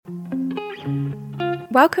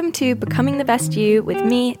Welcome to Becoming the Best You with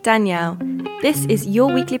me, Danielle. This is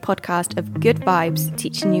your weekly podcast of good vibes,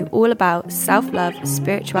 teaching you all about self-love,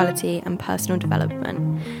 spirituality, and personal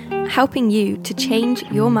development, helping you to change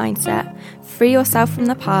your mindset, free yourself from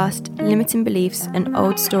the past, limiting beliefs, and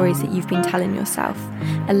old stories that you've been telling yourself,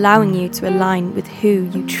 allowing you to align with who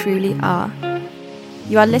you truly are.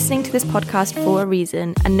 You are listening to this podcast for a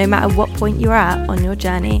reason, and no matter what point you are at on your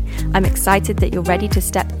journey, I'm excited that you're ready to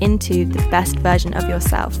step into the best version of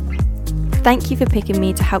yourself. Thank you for picking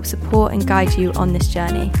me to help support and guide you on this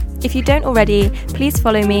journey. If you don't already, please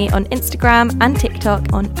follow me on Instagram and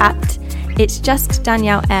TikTok on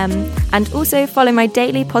 @It'sJustDanielleM, and also follow my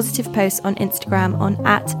daily positive posts on Instagram on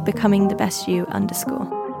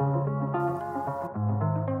 @BecomingTheBestYou_.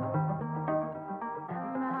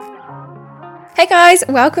 Hey guys,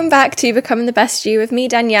 welcome back to Becoming the Best You with me,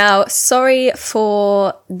 Danielle. Sorry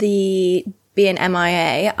for the being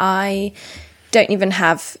MIA. I don't even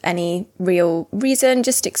have any real reason,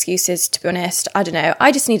 just excuses, to be honest. I don't know.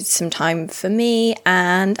 I just needed some time for me,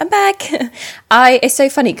 and I'm back. It's so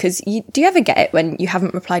funny because do you ever get it when you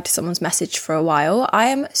haven't replied to someone's message for a while? I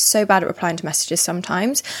am so bad at replying to messages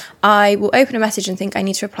sometimes. I will open a message and think I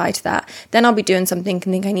need to reply to that. Then I'll be doing something and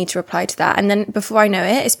think I need to reply to that. And then before I know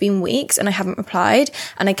it, it's been weeks and I haven't replied.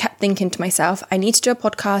 And I kept thinking to myself, I need to do a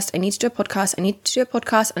podcast. I need to do a podcast. I need to do a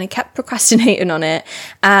podcast. And I kept procrastinating on it.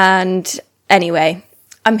 And anyway,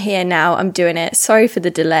 I'm here now. I'm doing it. Sorry for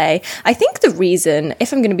the delay. I think the reason,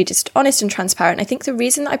 if I'm going to be just honest and transparent, I think the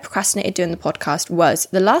reason that I procrastinated doing the podcast was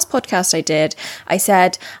the last podcast I did, I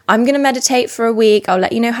said, I'm going to meditate for a week. I'll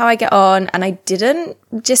let you know how I get on. And I didn't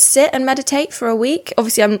just sit and meditate for a week.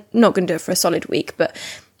 Obviously, I'm not going to do it for a solid week, but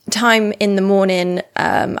time in the morning,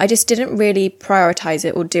 I just didn't really prioritize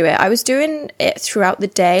it or do it. I was doing it throughout the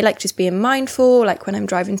day, like just being mindful, like when I'm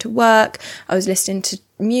driving to work, I was listening to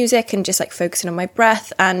music and just like focusing on my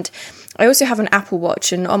breath. And I also have an Apple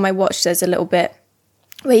Watch, and on my watch there's a little bit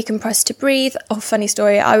where you can press to breathe. Oh, funny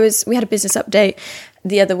story. We had a business update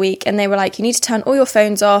the other week and they were like, you need to turn all your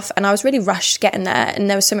phones off. And I was really rushed getting there and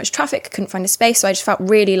there was so much traffic, I couldn't find a space. So I just felt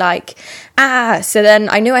really like, so then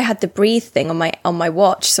I knew I had the breathe thing on my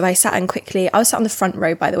watch. So I sat in quickly. I was sat on the front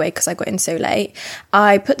row, by the way, because I got in so late.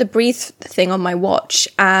 I put the breathe thing on my watch,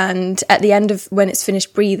 and at the end of when it's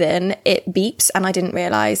finished breathing, it beeps, and I didn't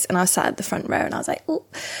realize. And I was sat at the front row and I was like, oh,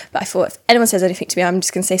 but I thought if anyone says anything to me, I'm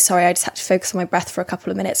just going to say sorry. I just had to focus on my breath for a couple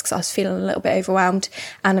of minutes because I was feeling a little bit overwhelmed,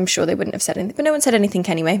 and I'm sure they wouldn't have said anything, but no one said anything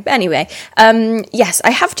anyway. But anyway, yes,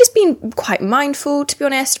 I have just been quite mindful, to be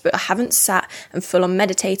honest, but I haven't sat and full on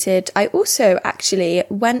meditated. I also actually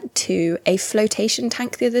went to a flotation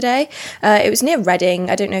tank the other day. It was near Reading.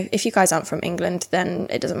 I don't know if you guys aren't from England, then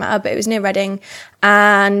it doesn't matter, but it was near Reading.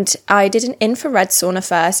 And I did an infrared sauna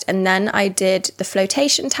first, and then I did the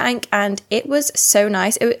flotation tank, and it was so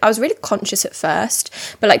nice. I was really conscious at first,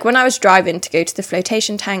 but like when I was driving to go to the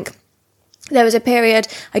flotation tank, there was a period,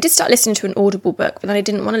 I did start listening to an Audible book, but then I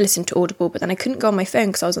didn't want to listen to Audible, but then I couldn't go on my phone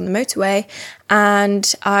because I was on the motorway,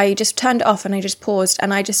 and I just turned it off and I just paused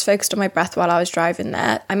and I just focused on my breath while I was driving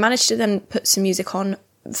there. I managed to then put some music on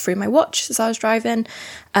through my watch as I was driving.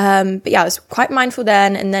 But yeah, I was quite mindful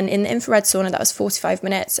then. And then in the infrared sauna, that was 45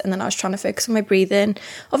 minutes. And then I was trying to focus on my breathing.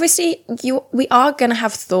 Obviously, we are going to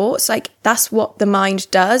have thoughts. Like, that's what the mind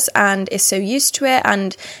does and is so used to it.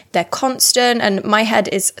 And they're constant. And my head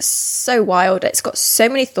is so wild. It's got so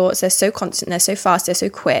many thoughts. They're so constant. They're so fast. They're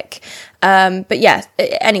so quick. But yeah,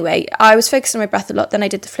 anyway, I was focused on my breath a lot. Then I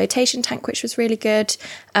did the flotation tank, which was really good.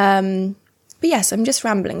 But yes, I'm just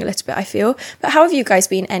rambling a little bit, I feel. But how have you guys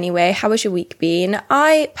been anyway? How has your week been?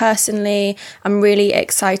 I personally am really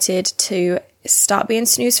excited to start being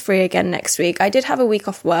snooze-free again next week. I did have a week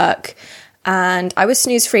off work and I was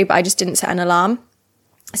snooze-free, but I just didn't set an alarm.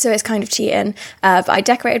 So it's kind of cheating, but I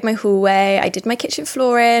decorated my hallway, I did my kitchen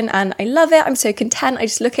flooring, and I love it. I'm so content. I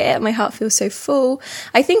just look at it, my heart feels so full.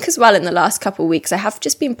 I think as well in the last couple of weeks, I have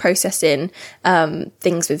just been processing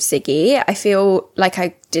things with Ziggy. I feel like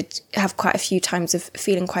I did have quite a few times of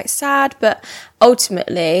feeling quite sad, but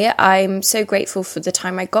ultimately I'm so grateful for the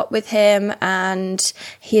time I got with him, and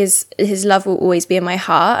his love will always be in my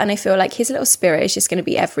heart, and I feel like his little spirit is just going to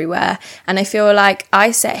be everywhere. And I feel like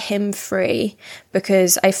I set him free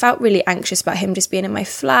because I felt really anxious about him just being in my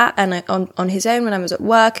flat and on his own when I was at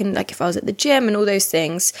work, and like if I was at the gym and all those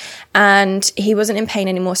things, and he wasn't in pain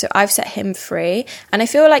anymore. So I've set him free, and I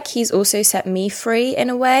feel like he's also set me free in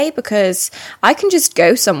a way, because I can just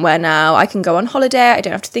go somewhere now. I can go on holiday. I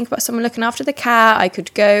don't have to think about someone looking after the cat. I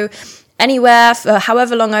could go anywhere for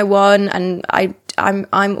however long I want, and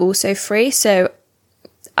I'm also free. So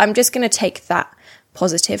I'm just going to take that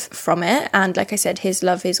positive from it. And like I said, his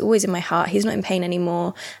love is always in my heart. He's not in pain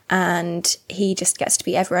anymore, and he just gets to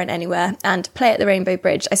be everywhere and anywhere and play at the Rainbow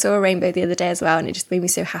Bridge. I saw a rainbow the other day as well, and it just made me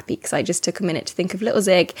so happy because I just took a minute to think of little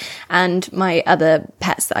Zig and my other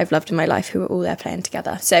pets that I've loved in my life who were all there playing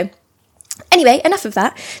together. So anyway, enough of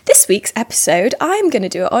that. This week's episode, I'm going to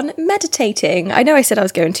do it on meditating. I know I said I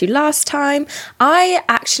was going to last time. I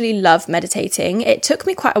actually love meditating. It took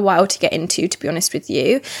me quite a while to get into, to be honest with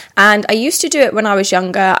you. And I used to do it when I was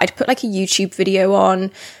younger. I'd put like a YouTube video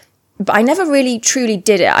on, but I never really truly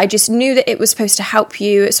did it. I just knew that it was supposed to help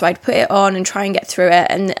you, so I'd put it on and try and get through it,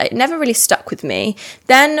 and it never really stuck with me.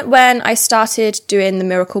 Then when I started doing the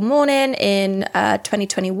Miracle Morning in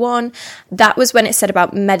 2021, that was when it said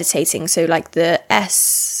about meditating. So like the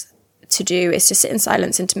S to do is to sit in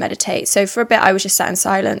silence and to meditate. So for a bit I was just sat in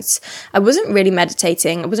silence. I wasn't really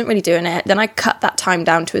meditating. I wasn't really doing it. Then I cut that time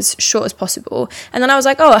down to as short as possible. And then I was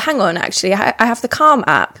like, oh, hang on, actually, I have the Calm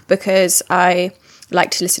app because I like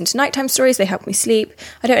to listen to nighttime stories. They help me sleep.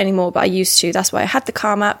 I don't anymore, but I used to. That's why I had the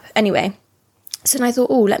Calm app. Anyway, so then I thought,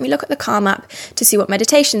 oh, let me look at the Calm app to see what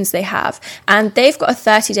meditations they have. And they've got a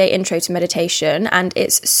 30-day intro to meditation, and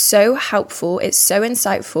it's so helpful. It's so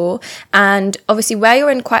insightful. And obviously where you're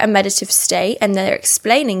in quite a meditative state and they're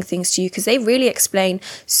explaining things to you, because they really explain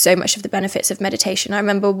so much of the benefits of meditation. I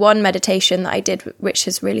remember one meditation that I did, which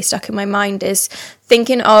has really stuck in my mind, is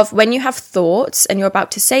thinking of when you have thoughts and you're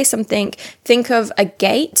about to say something, think of a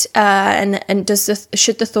gate, and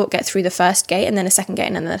should the thought get through the first gate and then a second gate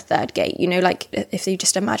and then a third gate, you know, like if you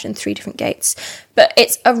just imagine 3 different gates. But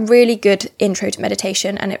it's a really good intro to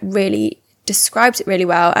meditation, and it really describes it really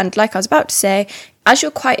well. And like I was about to say, as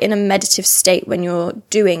you're quite in a meditative state when you're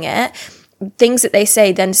doing it, things that they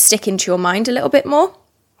say then stick into your mind a little bit more.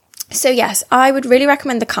 So yes, I would really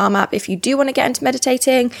recommend the Calm app if you do want to get into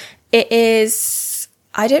meditating. It is,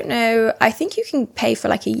 I don't know, I think you can pay for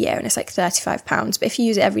like a year and it's like £35. But if you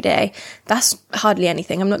use it every day, that's hardly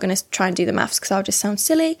anything. I'm not going to try and do the maths because I'll just sound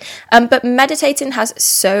silly. But meditating has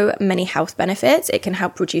so many health benefits. It can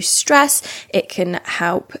help reduce stress. It can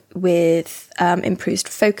help with improved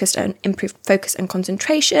focus and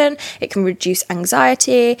concentration. It can reduce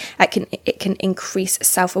anxiety. It can increase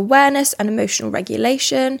self-awareness and emotional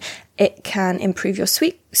regulation. It can improve your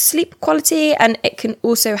sleep quality, and it can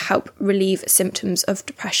also help relieve symptoms of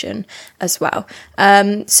depression as well.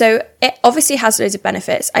 So it obviously has loads of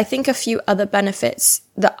benefits. I think a few other benefits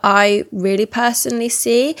that I really personally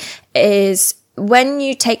see is when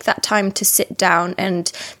you take that time to sit down.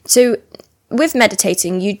 And so with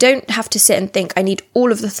meditating, you don't have to sit and think, I need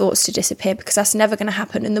all of the thoughts to disappear, because that's never going to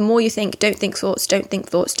happen. And the more you think, don't think thoughts, don't think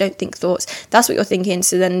thoughts, don't think thoughts, that's what you're thinking.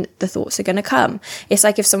 So then the thoughts are going to come. It's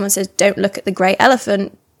like if someone says, don't look at the grey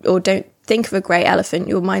elephant, or don't think of a grey elephant,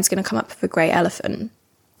 your mind's going to come up with a grey elephant.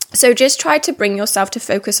 So just try to bring yourself to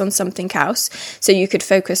focus on something else. So you could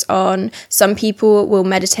focus on, some people will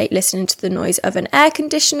meditate listening to the noise of an air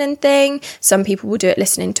conditioning thing. Some people will do it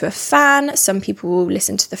listening to a fan. Some people will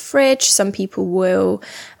listen to the fridge. Some people will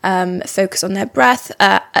focus on their breath.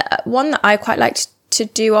 One that I quite like to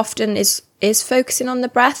do often is focusing on the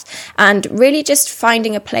breath, and really just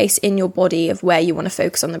finding a place in your body of where you want to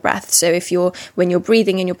focus on the breath. So when you're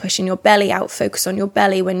breathing and you're pushing your belly out, focus on your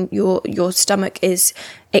belly. When your stomach is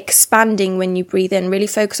expanding when you breathe in, really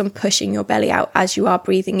focus on pushing your belly out as you are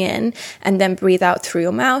breathing in, and then breathe out through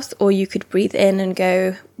your mouth. Or you could breathe in and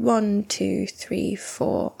go 1, 2, 3,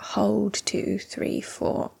 4, hold 2, 3,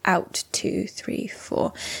 4, out 2, 3,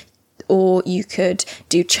 4. Or you could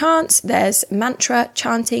do chants. There's mantra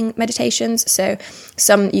chanting meditations. So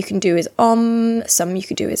some you can do is Om, some you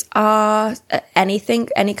could do is Ah, anything,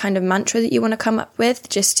 any kind of mantra that you want to come up with,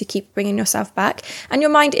 just to keep bringing yourself back. And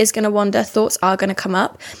your mind is going to wander, thoughts are going to come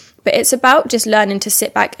up. But it's about just learning to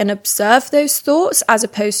sit back and observe those thoughts, as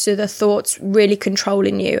opposed to the thoughts really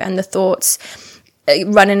controlling you and the thoughts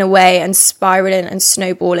running away and spiraling and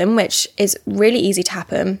snowballing, which is really easy to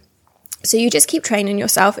happen. So you just keep training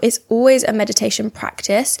yourself. It's always a meditation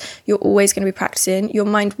practice. You're always going to be practicing. Your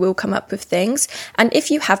mind will come up with things. And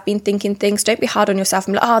if you have been thinking things, don't be hard on yourself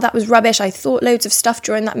and be like, oh, that was rubbish. I thought loads of stuff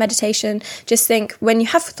during that meditation. Just think, when you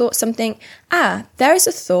have thought something, there is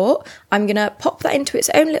a thought. I'm going to pop that into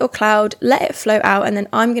its own little cloud, let it float out, and then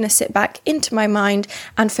I'm going to sit back into my mind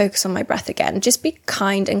and focus on my breath again. Just be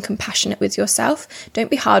kind and compassionate with yourself.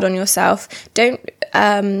 Don't be hard on yourself. Don't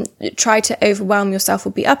try to overwhelm yourself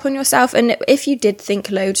or beat up on yourself. And if you did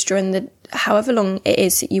think loads during the however long it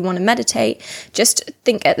is that you want to meditate, just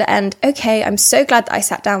think at the end, okay, I'm so glad that I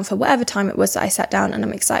sat down for whatever time it was that I sat down, and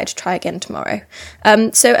I'm excited to try again tomorrow.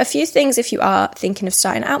 So a few things if you are thinking of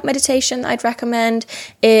starting out meditation that I'd recommend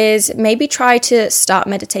is maybe try to start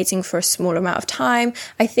meditating for a small amount of time.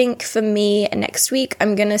 I think for me next week,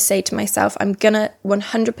 I'm going to say to myself, I'm going to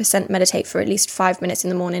 100% meditate for at least 5 minutes in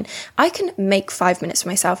the morning. I can make 5 minutes for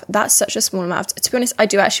myself. That's such a small amount. To be honest, I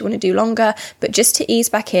do actually want to do longer, but just to ease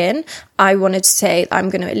back in, I wanted to say I'm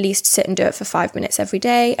going to at least sit and do it for 5 minutes every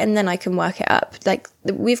day, and then I can work it up. Like,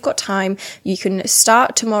 we've got time. You can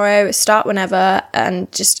start tomorrow, start whenever,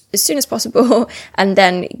 and just as soon as possible, and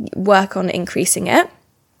then work on increasing it.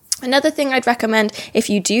 Another thing I'd recommend, if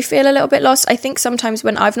you do feel a little bit lost, I think sometimes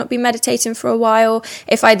when I've not been meditating for a while,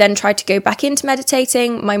 if I then try to go back into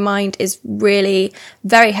meditating, my mind is really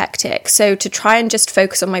very hectic. So to try and just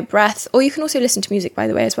focus on my breath, or you can also listen to music, by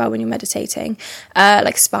the way, as well when you're meditating,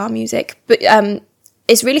 like spa music. But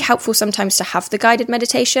it's really helpful sometimes to have the guided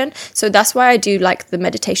meditation. So that's why I do like the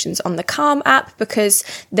meditations on the Calm app, because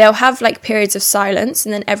they'll have like periods of silence,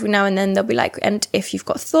 and then every now and then they'll be like, and if you've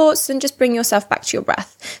got thoughts, then just bring yourself back to your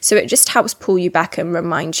breath. So it just helps pull you back and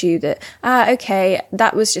remind you that, okay,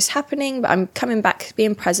 that was just happening, but I'm coming back,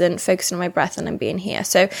 being present, focusing on my breath, and I'm being here.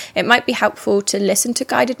 So it might be helpful to listen to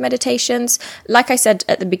guided meditations. Like I said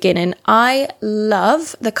at the beginning, I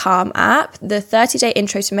love the Calm app. The 30-day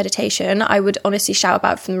intro to meditation, I would honestly shout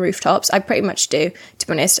about from the rooftops. I pretty much do, to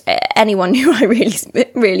be honest. Anyone who I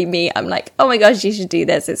really meet, I'm like, oh my gosh, you should do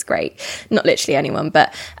this, it's great. Not literally anyone,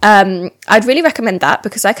 but I'd really recommend that,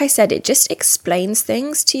 because like I said, it just explains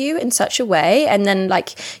things to you in such a way, and then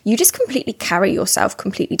like you just completely carry yourself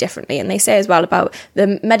completely differently. And they say as well about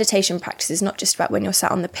the meditation practice is not just about when you're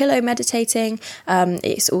sat on the pillow meditating,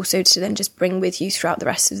 it's also to then just bring with you throughout the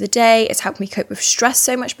rest of the day. It's helped me cope with stress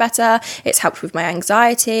so much better. It's helped with my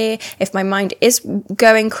anxiety. If my mind is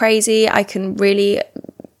going crazy, I can really,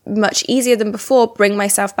 much easier than before, bring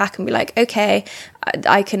myself back and be like, okay,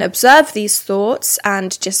 I can observe these thoughts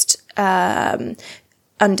and just understand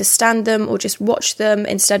them, or just watch them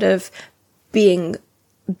instead of being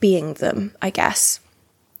them, I guess.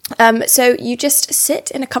 So you just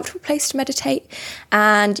sit in a comfortable place to meditate,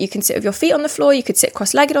 and you can sit with your feet on the floor, you could sit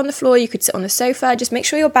cross-legged on the floor, you could sit on the sofa. Just make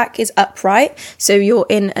sure your back is upright, so you're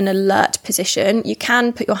in an alert position. You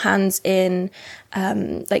can put your hands in,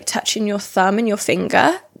 like touching your thumb and your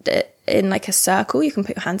finger in like a circle. You can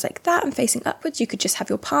put your hands like that and facing upwards. You could just have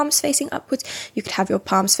your palms facing upwards. You could have your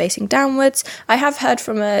palms facing downwards. I have heard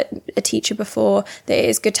from a teacher before that it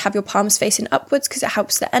is good to have your palms facing upwards because it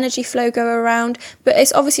helps the energy flow go around, but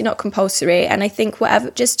it's obviously not compulsory. And I think whatever,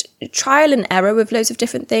 just trial and error with loads of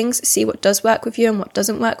different things, see what does work with you and what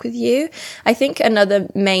doesn't work with you. I think another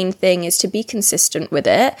main thing is to be consistent with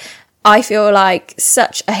it. I feel like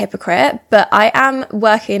such a hypocrite, but I am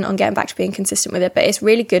working on getting back to being consistent with it, but it's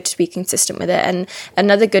really good to be consistent with it. And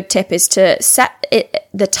another good tip is to set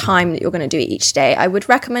the time that you're going to do it each day. I would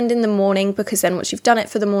recommend in the morning, because then once you've done it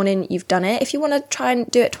for the morning, you've done it. If you want to try and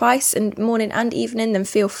do it twice, in morning and evening, then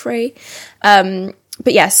feel free.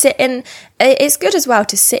 But yeah, sit in. It's good as well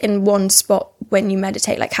to sit in one spot when you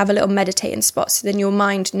meditate, like have a little meditating spot. So then your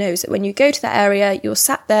mind knows that when you go to that area, you're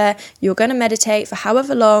sat there, you're going to meditate for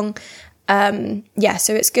however long.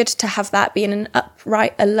 So it's good to have that, be in an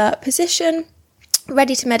upright, alert position,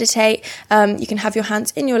 ready to meditate. You can have your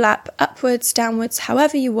hands in your lap, upwards, downwards,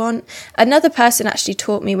 however you want. Another person actually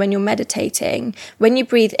taught me when you're meditating, when you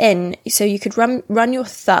breathe in, so you could run your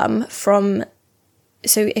thumb from,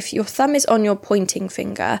 so if your thumb is on your pointing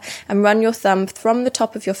finger, and run your thumb from the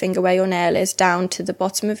top of your finger where your nail is down to the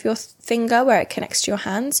bottom of your finger where it connects to your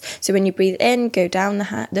hands. So when you breathe in, go down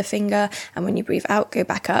the finger, and when you breathe out, go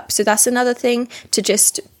back up. So that's another thing to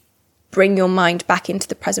just bring your mind back into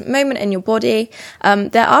the present moment and your body.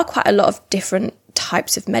 There are quite a lot of different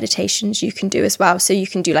types of meditations you can do as well. So you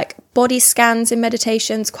can do like body scans in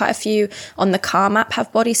meditations. Quite a few on the Calm app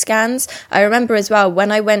have body scans. I remember as well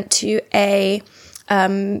when I went to a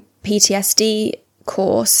PTSD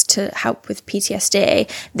course to help with PTSD,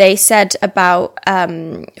 they said about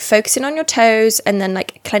focusing on your toes and then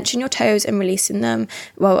like clenching your toes and releasing them.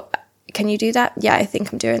 Well, can you do that? Yeah, I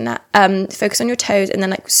think I'm doing that. Focus on your toes and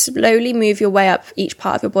then like slowly move your way up each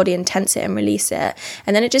part of your body and tense it and release it.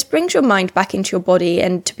 And then it just brings your mind back into your body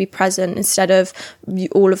and to be present instead of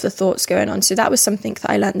all of the thoughts going on. So that was something that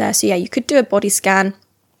I learned there. So yeah, you could do a body scan.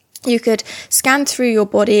 You could scan through your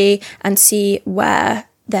body and see where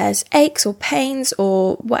there's aches or pains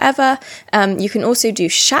or whatever. You can also do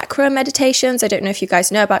chakra meditations. I don't know if you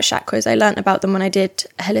guys know about chakras. I learned about them when I did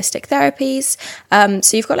holistic therapies.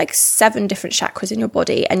 So you've got like 7 different chakras in your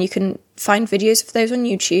body, and you can find videos of those on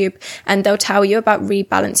YouTube, and they'll tell you about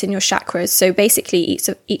rebalancing your chakras. So basically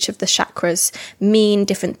each of the chakras mean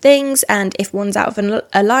different things, and if one's out of an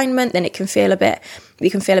alignment, then you can feel a bit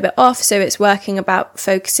off. So it's working about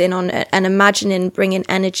focusing on it and imagining bringing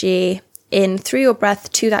energy in through your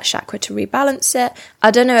breath to that chakra to rebalance it.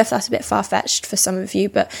 I don't know if that's a bit far-fetched for some of you,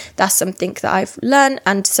 but that's something that I've learned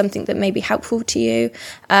and something that may be helpful to you.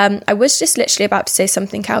 I was just literally about to say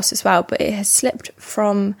something else as well, but it has slipped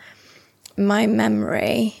from my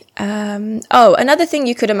memory. Another thing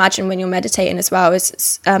you could imagine when you're meditating as well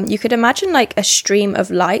is you could imagine like a stream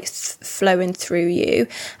of light flowing through you,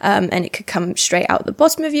 and it could come straight out the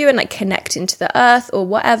bottom of you and like connect into the earth or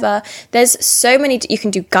whatever. There's so many. You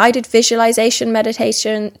can do guided visualization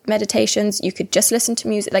meditations. You could just listen to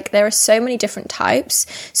music. Like there are so many different types.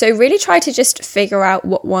 So really try to just figure out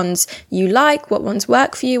what ones you like, what ones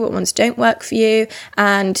work for you, what ones don't work for you,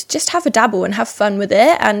 and just have a dabble and have fun with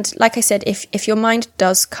it. And like I said, if your mind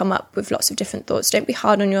does come up with lots of different thoughts, don't be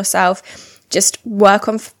hard on yourself. Just work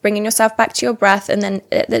on bringing yourself back to your breath, and then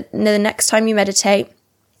the next time you meditate,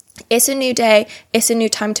 it's a new day, it's a new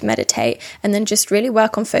time to meditate, and then just really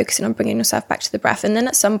work on focusing on bringing yourself back to the breath. And then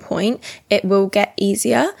at some point it will get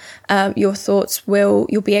easier. Your thoughts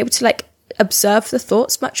you'll be able to like observe the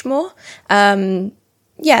thoughts much more.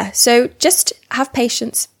 So just have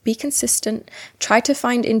patience, be consistent, try to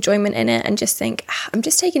find enjoyment in it, and just think, I'm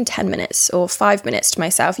just taking 10 minutes or 5 minutes to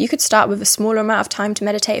myself. You could start with a smaller amount of time to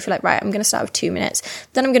meditate. If you're like, right, I'm going to start with 2 minutes,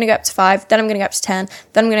 then I'm going to go up to 5, then I'm going to go up to 10,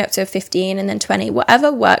 then I'm going to go up to 15, and then 20,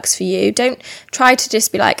 whatever works for you. Don't try to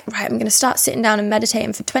just be like, right, I'm going to start sitting down and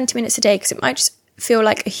meditating for 20 minutes a day, because it might just feel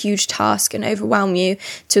like a huge task and overwhelm you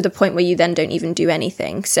to the point where you then don't even do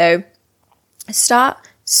anything. So start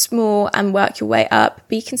small and work your way up.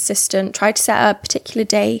 Be consistent. Try to set a particular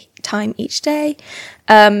time each day.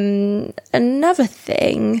 Another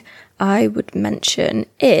thing I would mention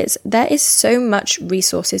is there is so much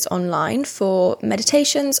resources online for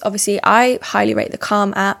meditations. Obviously, I highly rate the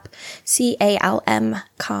Calm app, CALM,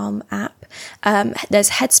 Calm app. There's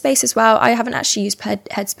Headspace as well. I haven't actually used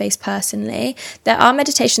Headspace personally. There are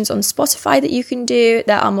meditations on Spotify that you can do.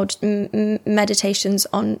 There are meditations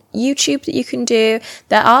on YouTube that you can do.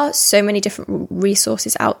 There are so many different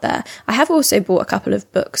resources out there. I have also bought a couple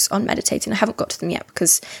of books on meditating. I haven't got to them yet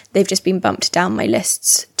because they've just been bumped down my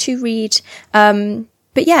lists to read.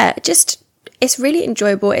 But yeah, it's really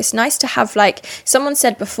enjoyable. It's nice to have, like someone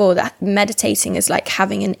said before, that meditating is like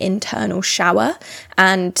having an internal shower,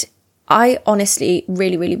 and I honestly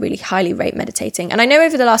really, really, really highly rate meditating. And I know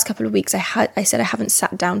over the last couple of weeks, I said I haven't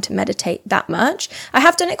sat down to meditate that much. I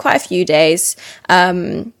have done it quite a few days,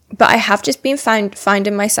 but I have just been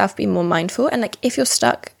finding myself being more mindful. And like, if you're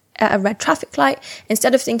stuck at a red traffic light,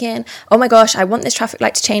 instead of thinking, oh my gosh, I want this traffic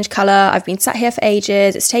light to change colour, I've been sat here for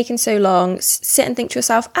ages, it's taken so long, sit and think to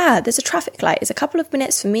yourself, there's a traffic light, it's a couple of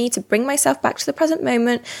minutes for me to bring myself back to the present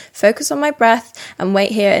moment, focus on my breath, and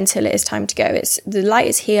wait here until it is time to go. The light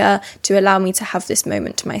is here to allow me to have this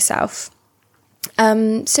moment to myself.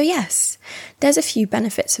 So yes, there's a few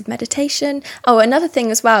benefits of meditation. Oh, another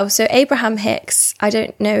thing as well. So Abraham Hicks, I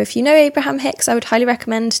don't know if you know Abraham Hicks. I would highly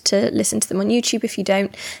recommend to listen to them on YouTube if you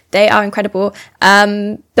don't. They are incredible.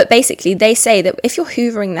 But basically they say that if you're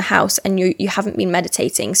hoovering the house and you haven't been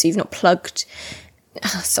meditating, so you've not plugged...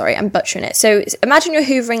 sorry, I'm butchering it. So imagine you're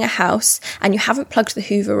hoovering a house and you haven't plugged the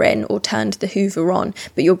hoover in or turned the hoover on,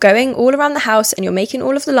 but you're going all around the house and you're making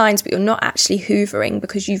all of the lines, but you're not actually hoovering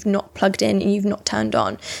because you've not plugged in and you've not turned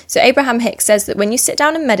on. So Abraham Hicks says that when you sit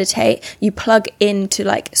down and meditate, you plug into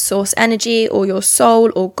like source energy or your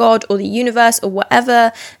soul or God or the universe or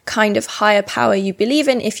whatever kind of higher power you believe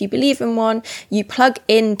in. If you believe in one, you plug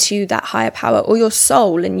into that higher power or your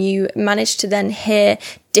soul, and you manage to then hear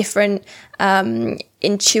different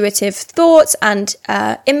intuitive thoughts and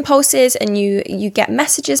impulses, and you get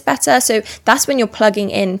messages better. So that's when you're plugging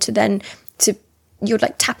in you're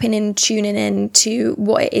like tapping in, tuning in to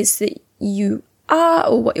what it is that you are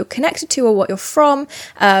or what you're connected to or what you're from.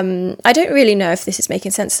 I don't really know if this is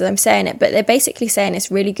making sense as I'm saying it, but they're basically saying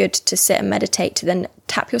it's really good to sit and meditate to then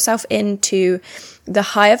tap yourself into the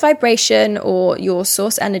higher vibration or your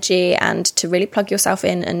source energy, and to really plug yourself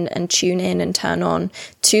in and tune in and turn on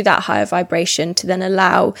to that higher vibration to then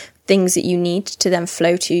allow things that you need to then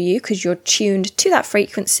flow to you because you're tuned to that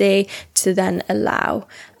frequency to then allow.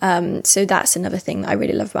 So that's another thing that I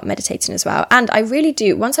really love about meditating as well. And I really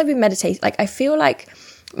do, once I've been meditating, like I feel like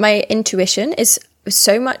my intuition is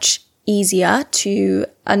so much easier to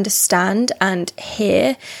understand and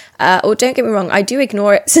hear. Or don't get me wrong, I do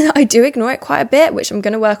ignore it. I do ignore it quite a bit, which I'm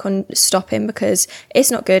going to work on stopping because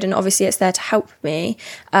it's not good. And obviously it's there to help me.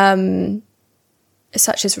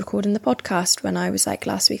 Such as recording the podcast. When I was like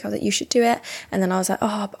last week, I was like, you should do it. And then I was like,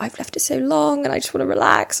 oh, but I've left it so long and I just want to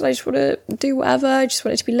relax and I just want to do whatever. I just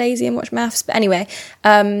want it to be lazy and watch maths. But anyway,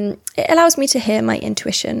 it allows me to hear my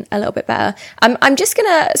intuition a little bit better. I'm going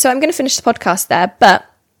to finish the podcast there, but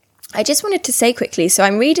I just wanted to say quickly, so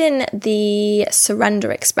I'm reading The Surrender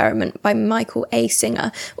Experiment by Michael A.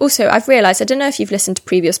 Singer. Also, I've realised, I don't know if you've listened to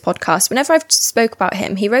previous podcasts, whenever I've spoke about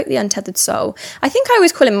him, he wrote The Untethered Soul. I think I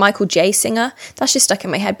always call him Michael J. Singer. That's just stuck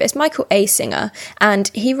in my head, but it's Michael A. Singer. And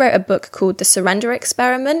he wrote a book called The Surrender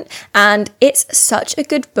Experiment, and it's such a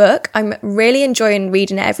good book. I'm really enjoying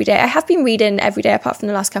reading it every day. I have been reading every day apart from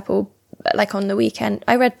the last couple, like on the weekend.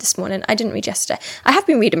 I read this morning. I didn't read yesterday. I have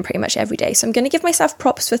been reading pretty much every day. So I'm going to give myself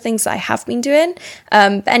props for things that I have been doing.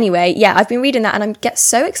 But anyway, yeah, I've been reading that and I get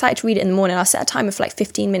so excited to read it in the morning. I'll set a timer for like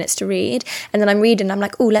 15 minutes to read. And then I'm reading. I'm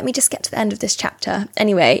like, oh, let me just get to the end of this chapter.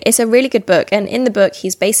 Anyway, it's a really good book. And in the book,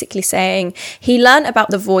 he's basically saying he learned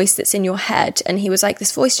about the voice that's in your head. And he was like,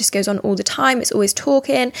 this voice just goes on all the time. It's always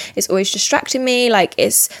talking. It's always distracting me. Like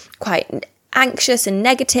it's quite anxious and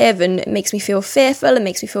negative and it makes me feel fearful and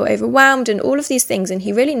makes me feel overwhelmed and all of these things. And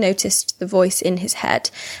he really noticed the voice in his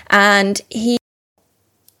head. And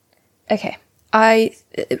I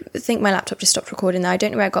think my laptop just stopped recording there. I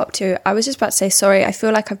don't know where I got up to. I was just about to say, sorry, I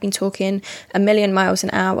feel like I've been talking a million miles an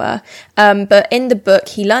hour. But in the book,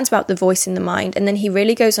 he learns about the voice in the mind, and then he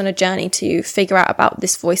really goes on a journey to figure out about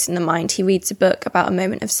this voice in the mind. He reads a book about a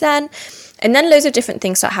moment of Zen, and then loads of different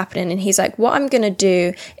things start happening. And he's like, what I'm going to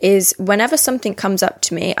do is whenever something comes up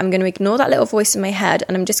to me, I'm going to ignore that little voice in my head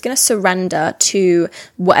and I'm just going to surrender to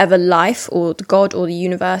whatever life or the God or the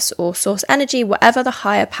universe or source energy, whatever the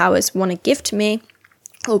higher powers want to give to me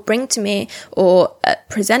or bring to me or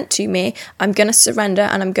present to me. I'm going to surrender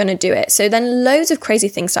and I'm going to do it. So then loads of crazy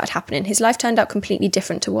things started happening. His life turned out completely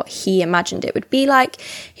different to what he imagined it would be like.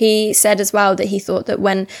 He said as well that he thought that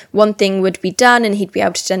when one thing would be done and he'd be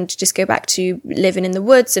able to then just go back to living in the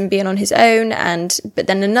woods and being on his own, but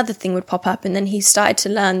then another thing would pop up, and then he started to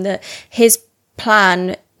learn that his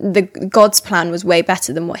plan, the God's plan, was way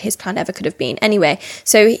better than what his plan ever could have been. Anyway,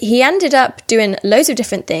 so he ended up doing loads of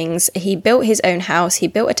different things. He built his own house. He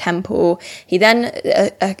built a temple. He then,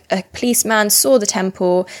 a policeman saw the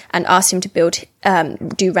temple and asked him to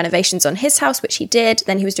do renovations on his house, which he did.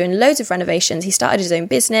 Then he was doing loads of renovations. He started his own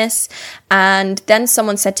business. And then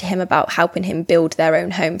someone said to him about helping him build their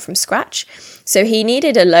own home from scratch. So he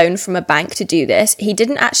needed a loan from a bank to do this. He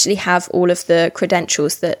didn't actually have all of the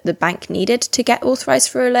credentials that the bank needed to get authorized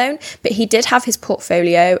for a loan, but he did have his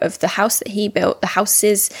portfolio of the house that he built, the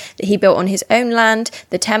houses that he built on his own land,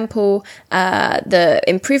 the temple, the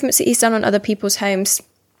improvements that he's done on other people's homes.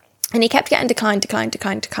 And he kept getting declined.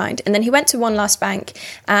 And then he went to one last bank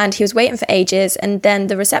and he was waiting for ages. And then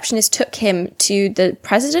the receptionist took him to the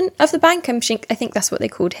president of the bank. I think that's what they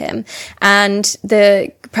called him. And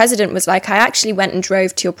the president was like, I actually went and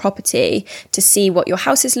drove to your property to see what your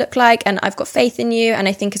houses look like. And I've got faith in you. And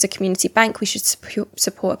I think as a community bank, we should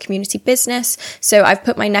support community business. So I've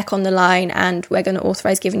put my neck on the line and we're going to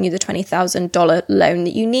authorize giving you the $20,000 loan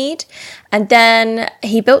that you need. And then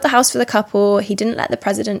he built the house for the couple. He didn't let the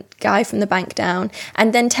president guy from the bank down.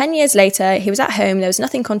 And then 10 years later, he was at home. There was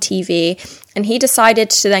nothing on TV. And he decided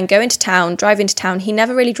to then go into town, drive into town. He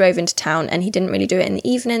never really drove into town and he didn't really do it in the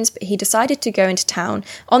evenings, but he decided to go into town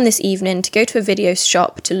on this evening to go to a video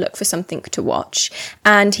shop to look for something to watch.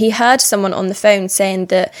 And he heard someone on the phone saying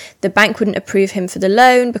that the bank wouldn't approve him for the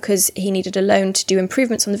loan because he needed a loan to do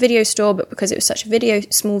improvements on the video store, but because it was such a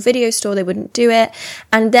small video store, they wouldn't do it.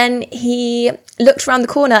 And then he looked around the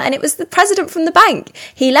corner and it was the president from the bank.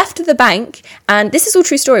 He left the bank, and this is all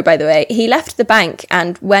true story, by the way. He left the bank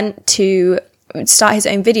and went to start his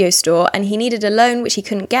own video store, and he needed a loan which he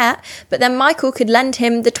couldn't get, but then Michael could lend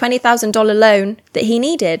him the $20,000 loan that he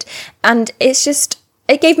needed. And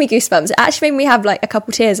it gave me goosebumps. It actually made me have like a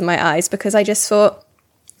couple tears in my eyes, because I just thought,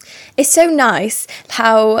 it's so nice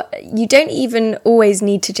how you don't even always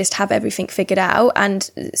need to just have everything figured out, and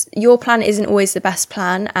your plan isn't always the best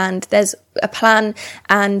plan, and there's a plan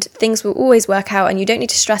and things will always work out, and you don't need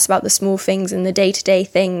to stress about the small things and the day-to-day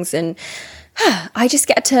things. And I just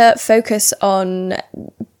get to focus on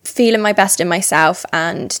feeling my best in myself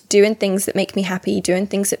and doing things that make me happy, doing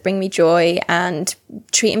things that bring me joy, and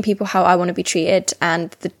treating people how I want to be treated.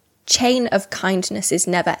 And the chain of kindness is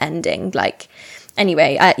never ending.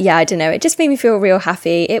 Anyway, I don't know. It just made me feel real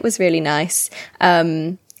happy. It was really nice.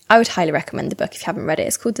 I would highly recommend the book if you haven't read it.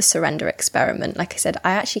 It's called The Surrender Experiment. Like I said,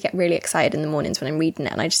 I actually get really excited in the mornings when I'm reading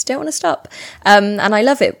it, and I just don't want to stop. And I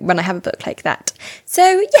love it when I have a book like that.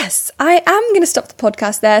 So yes, I am going to stop the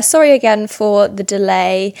podcast there. Sorry again for the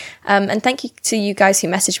delay. And thank you to you guys who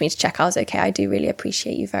messaged me to check I was okay. I do really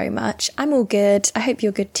appreciate you very much. I'm all good. I hope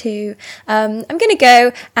you're good too. I'm going to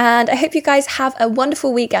go, and I hope you guys have a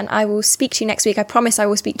wonderful week, and I will speak to you next week. I promise I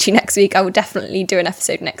will speak to you next week. I will definitely do an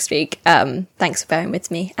episode next week. Thanks for bearing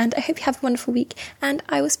with me, and I hope you have a wonderful week, and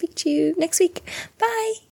I will speak to you next week. Bye.